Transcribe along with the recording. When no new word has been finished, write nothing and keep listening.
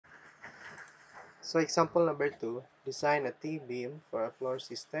So example number 2, design a T-beam for a floor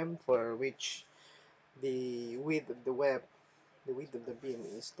system for which the width of the width of the beam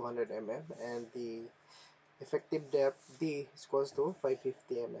is 200 mm and the effective depth D is equals to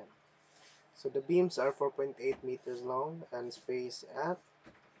 550 mm. So the beams are 4.8 meters long and spaced at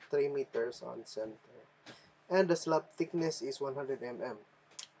 3 meters on center. And the slab thickness is 100 mm.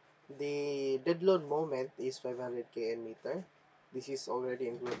 The dead load moment is 500 kN meter. This is already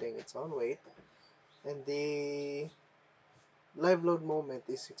including its own weight. And the live load moment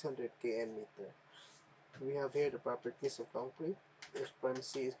is 600 kN meter. We have here the properties of concrete. F prime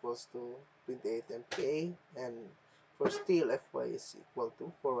C is equals to 28 MPa and for steel Fy is equal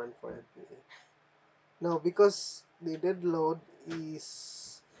to 414 MPa. Now because the dead load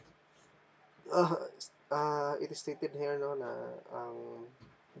is uh, it is stated here no na ang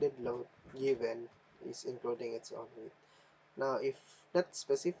dead load given is including its own weight. Now if not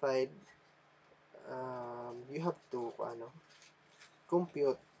specified, you have to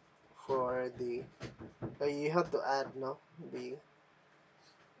compute for the you have to add no the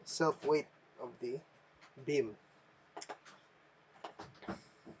self weight of the beam.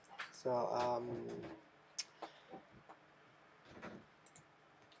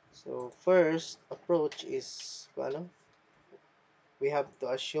 So first approach is we have to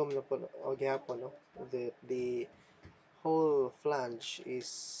assume na po o gihapon no that the whole flange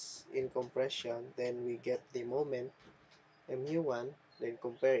is in compression, then we get the moment mu1, then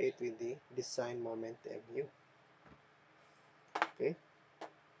compare it with the design moment mu. Okay,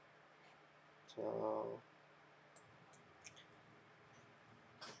 so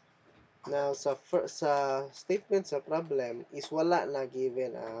now sa statement sa problem is wala na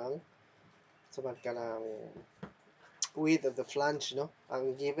given ang saman ka ng width of the flange, no?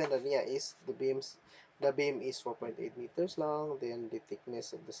 Ang given na niya is the beam is 4.8 meters long, then the thickness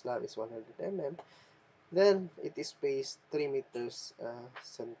of the slab is 100 mm, then it is spaced 3 meters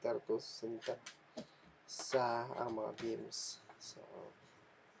center to center sa ang mga beams. So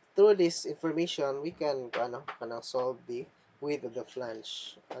through this information we can solve the width of the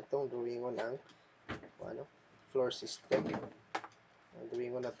flange atong drawing on ang floor system.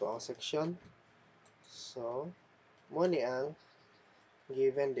 Drawing on na to ang section. So mo ni ang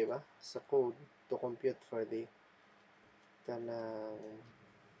given, di ba, sa code to compute for the kanang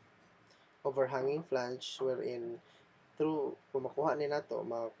overhanging flange wherein through kung makuha ni nato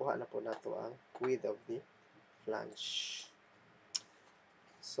makuha na po nato ang width of the flange.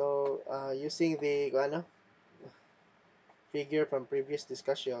 So using the figure from previous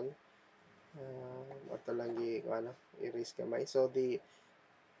discussion, ato lang erase kamay. So the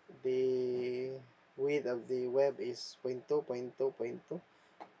width of the web is 0.2, 0.2, 0.2.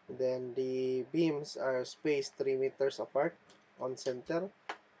 Then the beams are spaced 3 meters apart on center.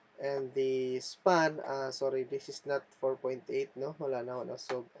 And the span, sorry, this is not 4.8, no? Wala na ako.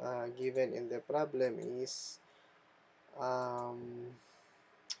 So, given in the problem is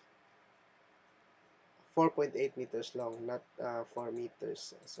 4.8 meters long, not 4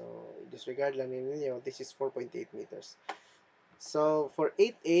 meters. So, disregard lang ninyo, this is 4.8 meters. So, for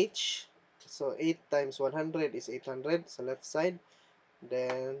 8H, so 8 times 100 is 800 sa left side.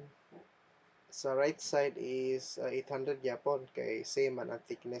 Then, sa right side is 800 yapon kay same man ang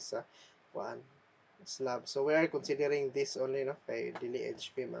thickness sa slab. So we are considering this only no kay dili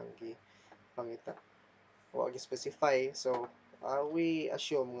HP man gi pangita. Wa gi specify. So we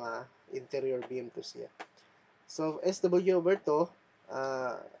assume nga interior beam to siya. So SW over to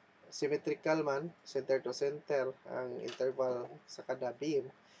symmetrical man center to center ang interval sa kada beam.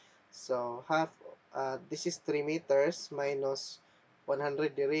 So half this is 3 meters minus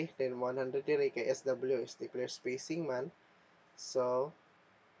 100 diri, then 100 diri kay SW is the clear spacing man. So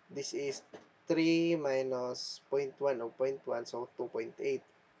this is 3 minus 0.1 o 0.1, so 2.8.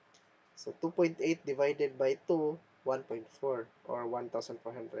 So 2.8 divided by 2, 1.4 or 1,400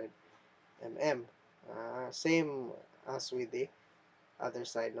 mm. Same as with the other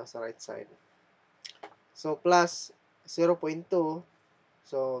side, no, sa right side. So plus 0.2,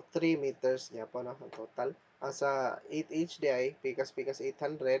 so 3 meters yapon no, ang total. Sa 8H di ay pikas-pikas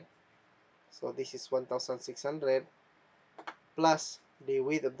 800. So this is 1,600 plus the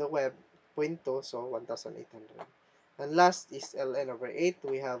width of the web 0.2, so 1,800. And last is ln over 8.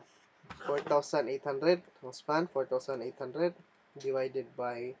 We have 4,800 span. 4,800 divided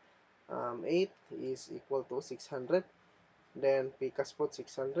by 8 is equal to 600. Then pikas po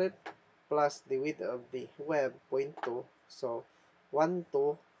 600 plus the width of the web 0.2, so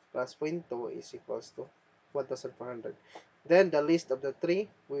 1,2 plus 0.2 is equals to 1,400. Then the list of the three,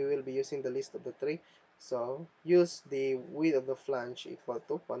 we will be using the list of the three. So use the width of the flange equal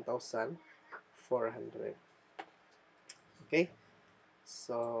to 1,400 400. Okay?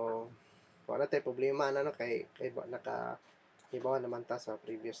 So, wala tayo problema na no kay ibawa naman ta sa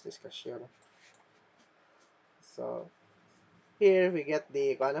previous discussion. So, here we get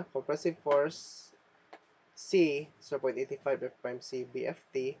the compressive force C 0.85 F prime C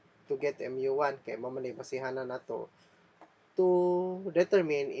BFT to get MU1 kay mo man basihanan nato to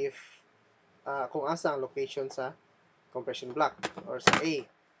determine if kung asa ang location sa compression block or sa A.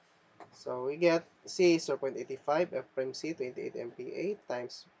 So we get C 0.85 F prime C 28 MPa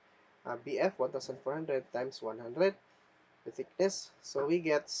times BF 1400 times 100 the thickness. So we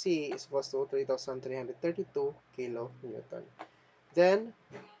get C is equals to 3,332 kilonewton. Then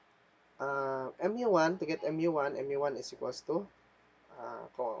MU1 to get MU1 is equals to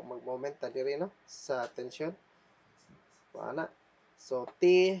kung mag-moment ta diri no sa tension ana. So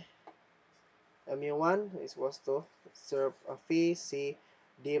T mu1 is equals to phi c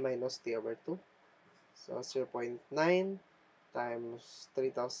d minus t over 2. So 0.9 times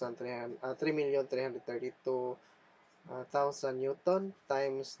 3,332,000 Newton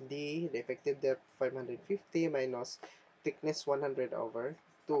times d, the effective depth 550 minus thickness 100 over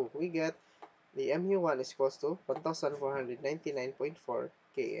 2. We get the mu1 is equals to 1,499.4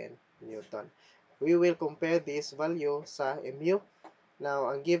 kN Newton. We will compare this value sa mu.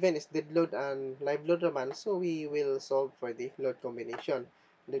 Now, ang given is dead load and live load naman, so we will solve for the load combination,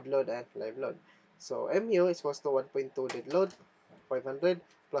 dead load and live load. So, mu is equals to 1.2 dead load, 500,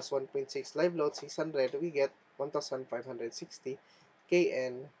 plus 1.6 live load, 600, we get 1,560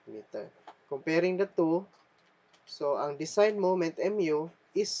 kN meter. Comparing the two, so ang design moment mu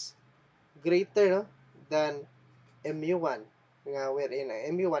is greater no, than mu1, nga wherein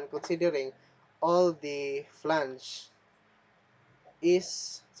mu1 considering all the flange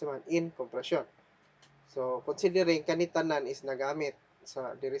is in compression. So, considering kanitanan is nagamit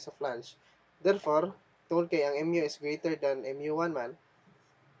sa diri sa flange, therefore, tungod kay ang mu is greater than mu1 man,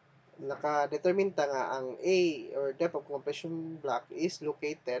 naka-determine ta nga ang A or depth of compression block is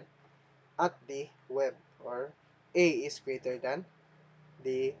located at the web or A is greater than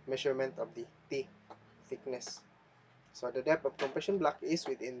the measurement of the T thickness. So, the depth of compression block is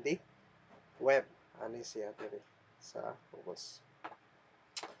within the web. Ano siya diri sa focus.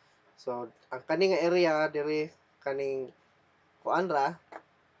 So, ang kaning area diri kaning kuanra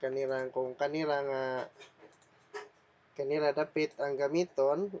kanirang kung kanira dapit ang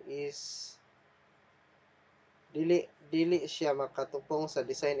gamiton is dili siya makatupong sa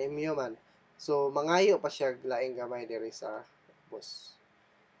design MU man. So mangayo pa siya laing gamay diri sa bus.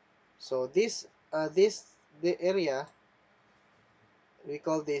 So this the area we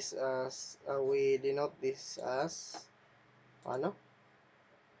call this as we denote this as ano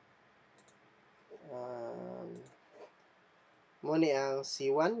um, mo ni ang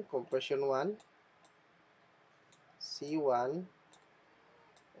C1 compression 1 C1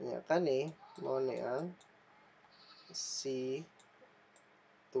 nya kani mo ni ang C2.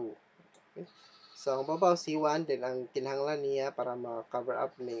 Okay? So, ang babaw C1 din ang kinahanglan niya para ma-cover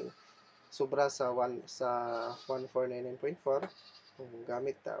up ning sobra sa 1499.4 kung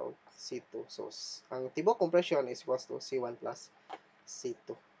gamit ta og C2. So, ang tibok compression is equals to C1 plus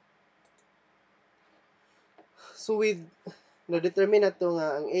C2. So, with na-determine na to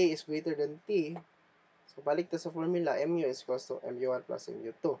nga ang A is greater than T, so balik ta sa formula, mu is equals to mu1 plus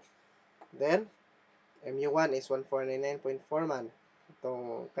mu2. Then, mu1 is 1499.4 man.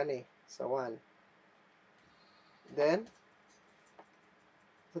 Itong kani sa 1. Then,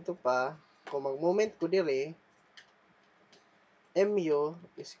 ito pa, kung mag-moment ko dire, mu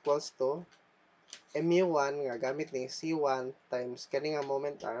is equals to mu1 nga gamit ning C1 times kani nga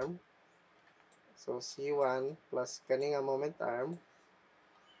moment arm. So, C1 plus kani nga moment arm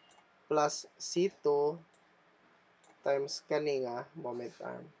plus C2 times kani nga moment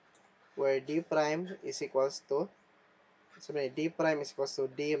arm. Where D prime is equals to D prime is equals to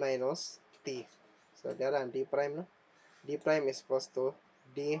D minus T. So, dara D prime no? D prime is equals to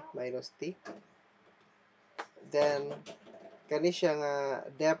D minus T. Then, kani siya nga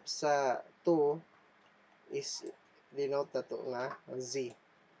depth sa 2 is denote na to nga Z.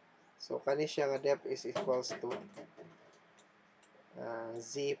 So, kani siya nga depth is equals to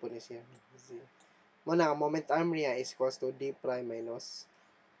Z po ni siya. Z. Muna, ang moment arm niya is equals to D prime minus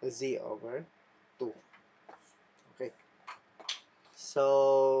Z over 2. Okay.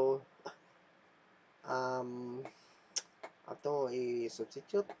 So, ato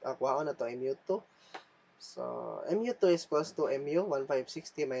i-substitute. Kuhaon na to mu2. So, mu2 is equals to mu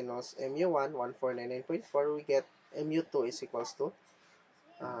 1560 minus mu1 1499.4. We get mu2 is equals to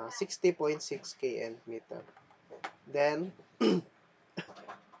 60.6 kN meter. Then,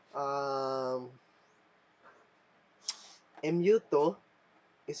 mu2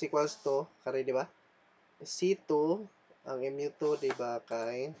 is equals to, kare di ba? C2, ang mu2 di ba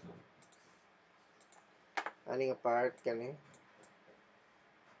kay, ani nga part kani,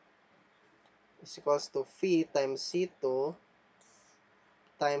 is equals to phi times C2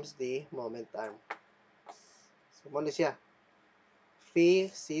 times the moment arm. So, mo siya. Phi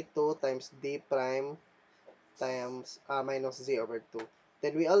C2 times D prime times minus Z over 2.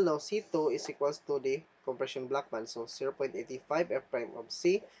 Then we all know C2 is equals to the compression Blackman. So 0.85 F prime of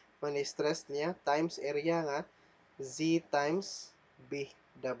C when stress niya times area nga Z times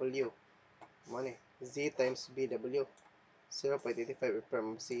BW. Mo ni Z times BW. 0.85 F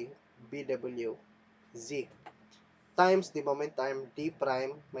prime of C BW Z times the moment time D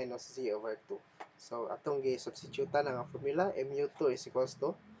prime minus Z over 2. So atong gi-substitute na nga formula mu2 is equals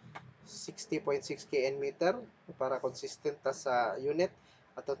to 60.6 kN meter para consistent ta sa unit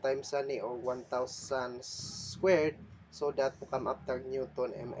ato times ni og 1,000 squared so that to come up tag Newton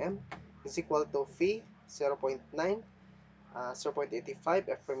mm is equal to phi 0.9 0.85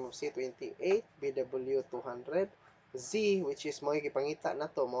 F prime of C 28 BW 200 Z which is mo gipangita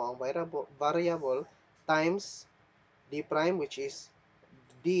nato mo ang variable times D prime which is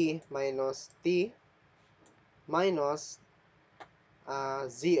D minus T minus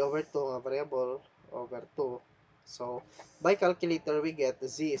Z over 2 nga variable over 2. So, by calculator, we get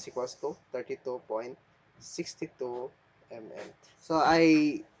Z is equals to 32.62 mm. So,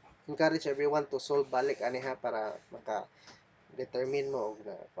 I encourage everyone to solve balik aniha para maka-determine mo og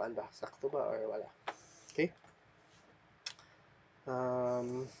na kuan ba, sakto ba or wala. Okay?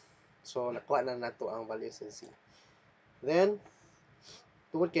 So, nakuha na nato ang value sa Z. Then,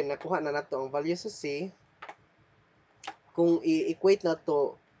 tungod kay nakuha na nato ang value sa C, kung i-equate na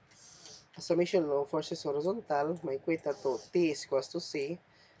to summation of forces horizontal, may equate na to T is equals to C,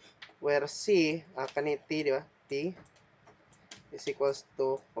 where C, kani T, di ba? T is equals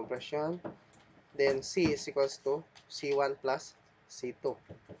to compression, then C is equals to C1 plus C2.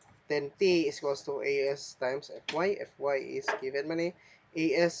 Then T is equals to AS times Fy. Fy is given man eh.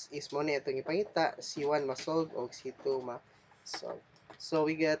 AS is mo ni itong ipangita, C1 masolve o C2 ma-solve. So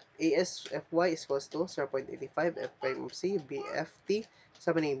we get AS Fy is equals to 0.85 F prime of C BFT. Sa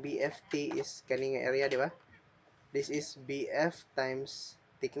maning BFT is kani nga area, di ba? This is BF times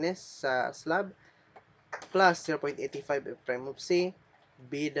thickness sa slab plus 0.85 F prime of C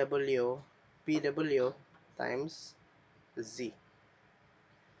BW times Z.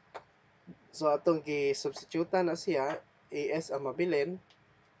 So atong gi-substitute na siya, AS ang mabilin.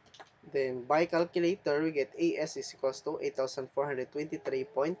 Then by calculator, we get AS is equals to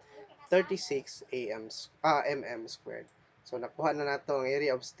 8,423.36 mm squared. So nakuha na nato ang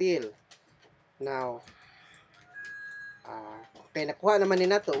area of steel. Now, kay nakuha naman ni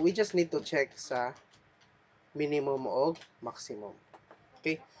nato, we just need to check sa minimum o maximum.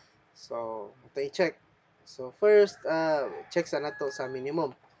 Okay? So, ito i-check. So, first, check sa nato sa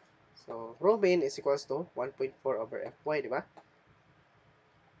minimum. So, rho main is equals to 1.4 over Fy, di ba?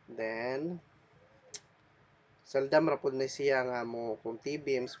 Then, seldom rapod na siya nga mo, kung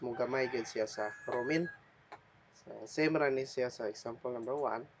T-beams, mo gamay gud siya sa rho main. So, same ra ni siya sa example number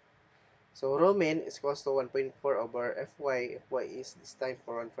 1. So, rho main is equals to 1.4 over Fy. Fy is this time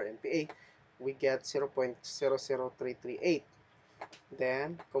 414 MPa. We get 0.00338.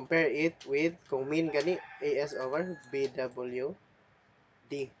 Then, compare it with, kung mean gani, AS over BW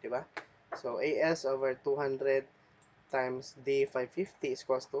D, di ba? So, AS over 200 times D 550 is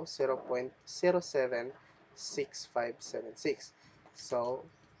equals to 0.076576. So,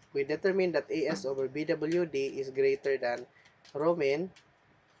 we determine that AS over BWD is greater than rho main.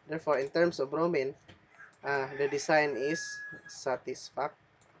 Therefore, in terms of rho main, the design is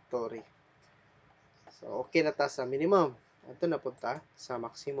satisfactory. So, okay na ta sa minimum. Ito na punta sa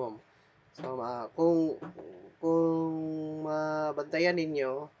maximum. So, kung mabantayan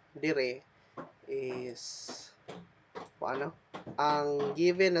ninyo, dire is paano? Ang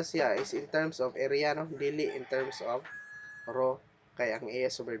given na siya is in terms of area, no? Dili in terms of rho, kaya ang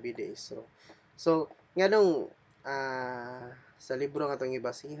AS over BD is rho. So, nga nung sa libro nga itong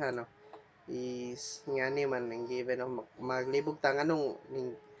ibasihan, no? Is nga ni man ang given, no? Maglibog ta nga nung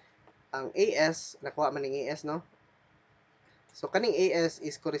ang AS, nakuha man ng AS, no? So, kaning AS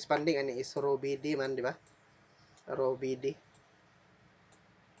is corresponding ani is rho BD man, di ba? Rho BD.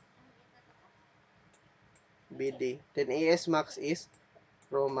 BD. Then AS max is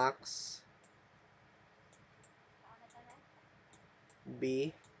rho max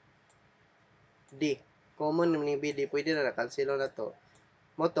BD. Common ni BD, pwede na nakanselo na to.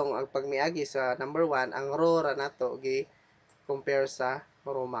 Motong ang pagmiagi sa number 1, ang rho ra nato gi compare sa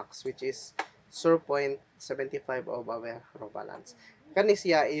rho max which is 0.75 of our row balance. Kani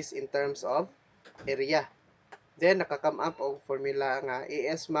siya is in terms of area. Then nakakam up og formula nga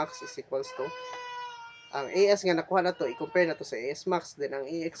AS max is equals to ang AS nga nakuha na to i-compare na to sa AS max, then ang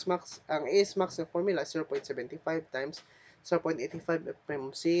ang AS max na formula 0.75 times 0.85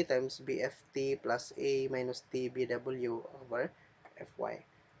 FMC times BFT plus A minus T BW over FY.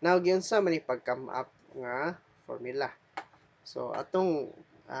 Now giyon sa man pag-come up nga formula. So atong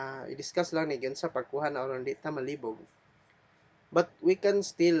i-discuss lang ni giyon sa pagkuha na aron di ta malibog. But we can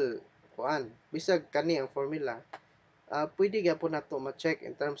still kuan bisag kani ang formula, pwede gyapon nato ma-check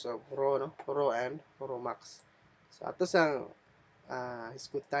in terms of raw, no? Raw and raw max. So ato sang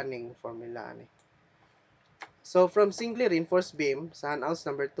hisgutan ning formula ani. So from singly reinforced beam sa handouts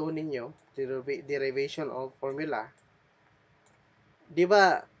number 2 ninyo, derivation of formula. Di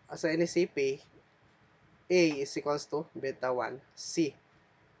ba sa NSCP A is equals to beta 1 C.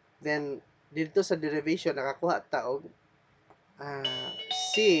 Then dito sa derivation nakakuha ta og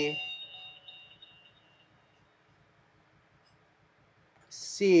C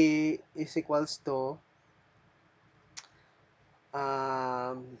is equals to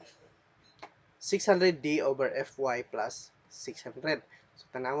 600D over Fy plus 600. So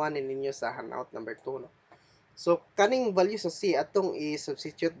tanawan ninyo sa handout number 2, no. So kaning value sa C atong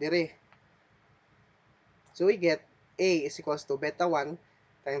i-substitute dire. So we get A is equals to beta 1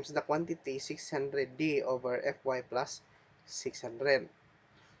 times the quantity 600D over Fy plus 600.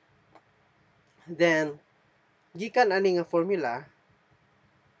 Then gikan ani nga formula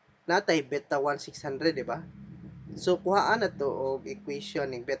natay beta 1 600, di ba? So kuhaan na to og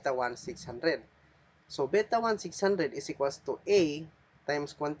equation ning beta 1 600. So beta 1 600 is equals to A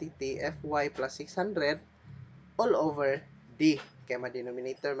times quantity Fy plus 600 all over D. Kaya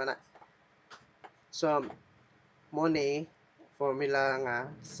ma-denominator man na. So mo ni formula nga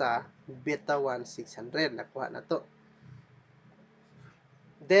sa beta 1 600 nakuha na to.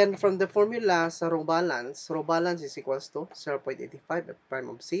 Then from the formula sa row balance is equals to 0.85 F prime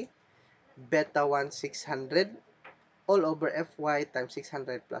of C beta 1 600 all over Fy times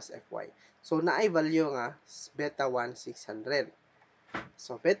 600 plus Fy. So naay value nga beta 1 600.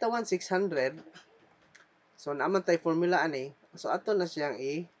 So beta 1 600, so naaman tay formula ani. So ato na siyang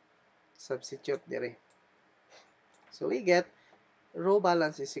i-substitute dire. So we get row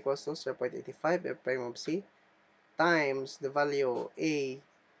balance is equals to 0.85 F prime of C times the value A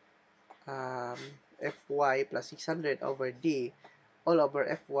Fy plus 600 over D all over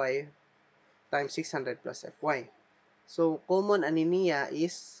Fy times 600 plus Fy. So common ani niya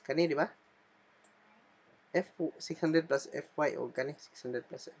is kani, di ba? F 600 plus Fy o kani 600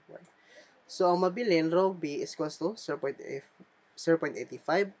 plus Fy. So ang mabilin row B is equals to 0.85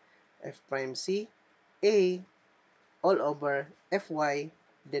 F prime C A all over Fy,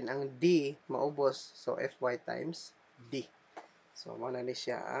 then ang D maubos, so Fy times D. So mo na ni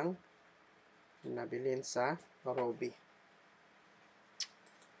siya ang nabilin sa row B.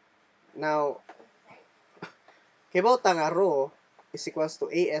 Now kibawta nga row is equals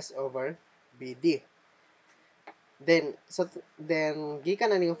to AS over BD. Then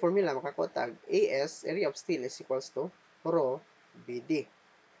gikan na ning formula makakutag AS area of steel is equals to rho BD.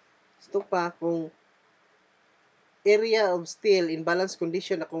 So pa kung area of steel in balance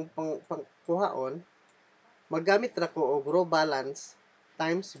condition akong pangkuhaon, maggamit ra ko og row balance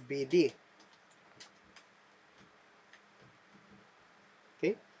times BD.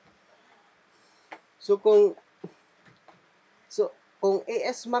 Okay? So kung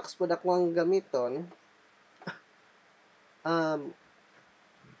AS max po ako ang gamiton,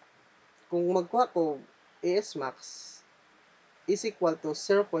 kung magkuha ko AS max is equal to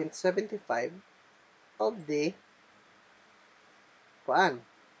 0.75 of the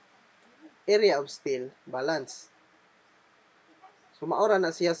area of steel balance. So maora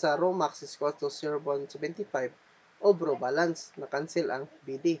na siya sa row max is equal to 0.75 of row balance. Na-cancel ang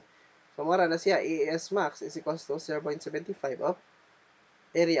BD. So maora na siya AS max is equal to 0.75 of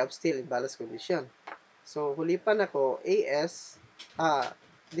area of steel in balance condition. So hulipan ako AS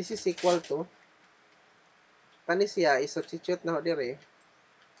this is equal to kani siya i-substitute na ho dire.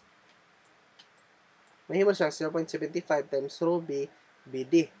 Mahimo siya 0.75 times rho B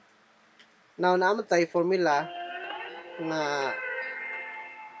BD. Now naamon tayo formula nga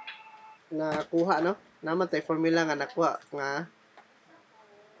nakuha, no? Naman tayo formula nga nakuha nga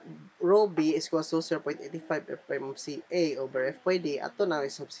rho B is equal to 0.85 F prime of CA over F by D. Ato na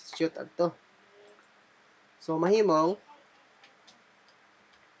i-substitute ato. So mahimong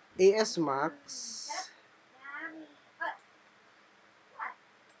AS max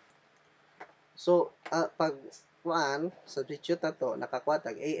so pag substitute nato, nakakuha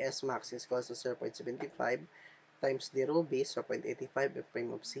tag AS max is equals to 0.75 times d rho b, 0.85 f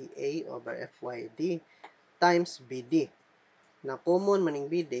prime of CA over FYD times BD. Na common maning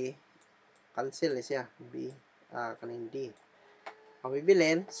BD, cancel ni siya. Kaning D. Ang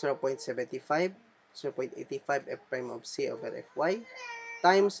bibilin, 0.75, 0.85 f prime of C over Fy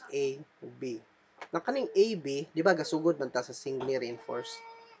times AB. Na kaning AB, di ba gasugod man ta sa singly reinforced?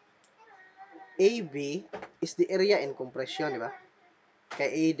 AB is the area in compression, di ba?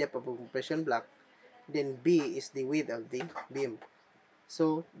 Kay A depth of compression block, then B is the width of the beam.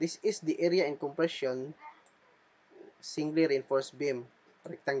 So, this is the area in compression, singly reinforced beam,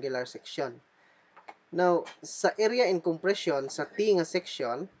 rectangular section. Now, sa area in compression, sa T nga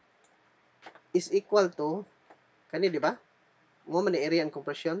section, is equal to, kani di ba? Mo man area in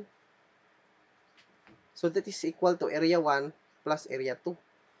compression. So, that is equal to area 1 plus area 2.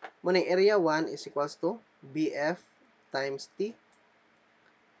 Mo area 1 is equals to BF times T.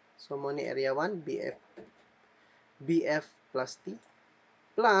 So, mo area 1, BF plus T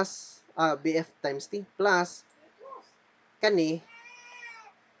plus BF times T plus kani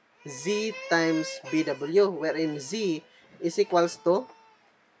Z times BW, wherein Z is equals to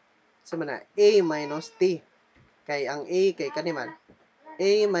A minus T. Kay ang A kay kaniman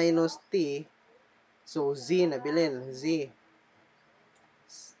A minus T, so Z na bilin, Z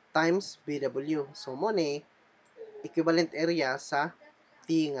times BW. So mo ni equivalent area sa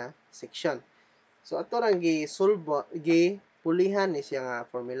T nga section. So ato rang gi pulihan ni siya nga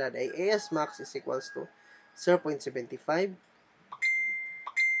formula day AS max is equals to 0.75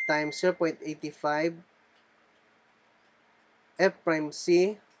 times 0.85 F prime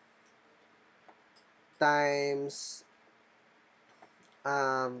C times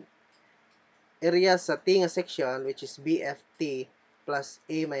area sa T nga section, which is BFT plus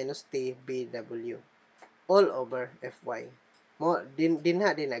A minus T BW all over Fy.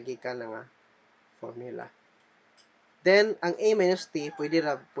 Dinha din lagi ka na nga formula. Then, ang A minus T, pwede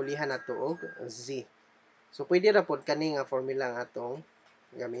ra pulihan nato og Z. So, pwede ra pod kani nga formula nga atong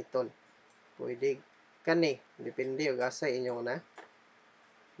gamiton. Pwede kani. Depende og asa inyong na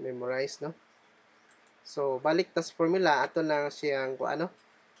memorize, no? So, balik tas formula, ato na siyang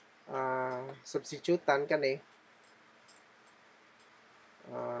substitutan kani.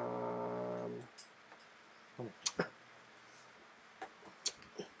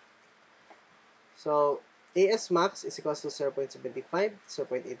 So, AS max is equals to 0.75,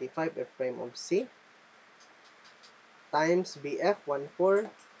 0.85 F prime of C times BF 14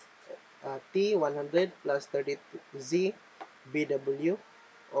 T 100 plus 30Z BW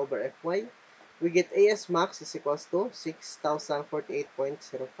over Fy. We get AS max is equals to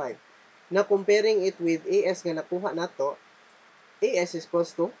 6,048.05. Now, comparing it with AS nga nakuha nato, AS is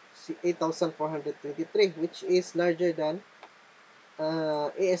equals to 8,423, which is larger than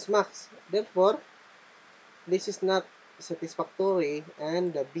AS max. Therefore, this is not satisfactory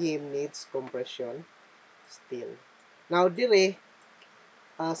and the beam needs compression still. Now, dire,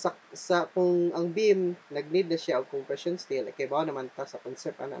 kung ang beam nag-need na siya og compression steel, kay bao naman ta sa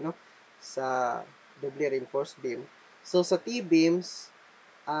concept sa doubly reinforced beam. So sa T-beams,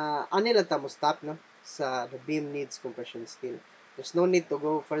 ani lang ta mo stop no sa the beam needs compression steel. There's no need to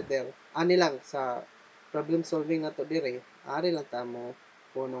go further. Ani lang sa problem solving nato dire, ari lang ta mo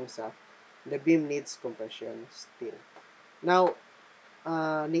punong sa the beam needs compression steel. Now,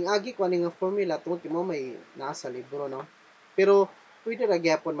 ning-agi ko nga formula tungod mo may nasa libro, no? Pero pwede ra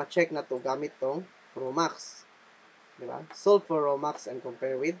gyapon ma-check na to gamit tong Romax. Di ba? Solve for Romax and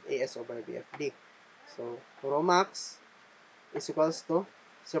compare with AS over BFD. So, Romax is equals to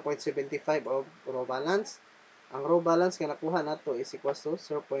 0.75 of row balance. Ang row balance nga nakuha nato is equals to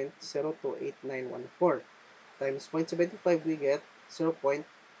 0.028914 times 0.75, we get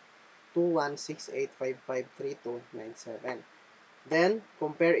 0.2168553297. Then,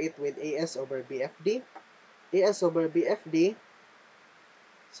 compare it with AS over BFD. AS over BFD,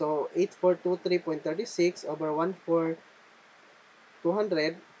 so 8423.36 over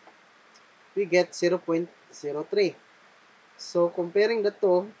 14200, we get 0.03. So, comparing the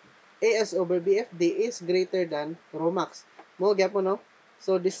two, AS over BFD is greater than Romax. Mo gyapon, no?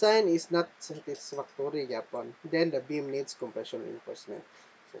 So, design is not satisfactory gyapon. Then, the beam needs compression reinforcement.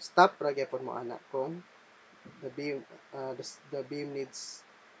 So, stop ra gyapon mo anak kung the beam needs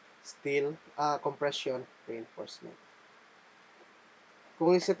still compression reinforcement.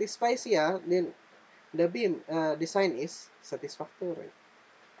 Kung satisfy siya, then the beam design is satisfactory.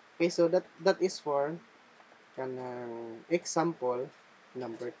 Okay, so that is for kanang example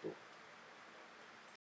number 2.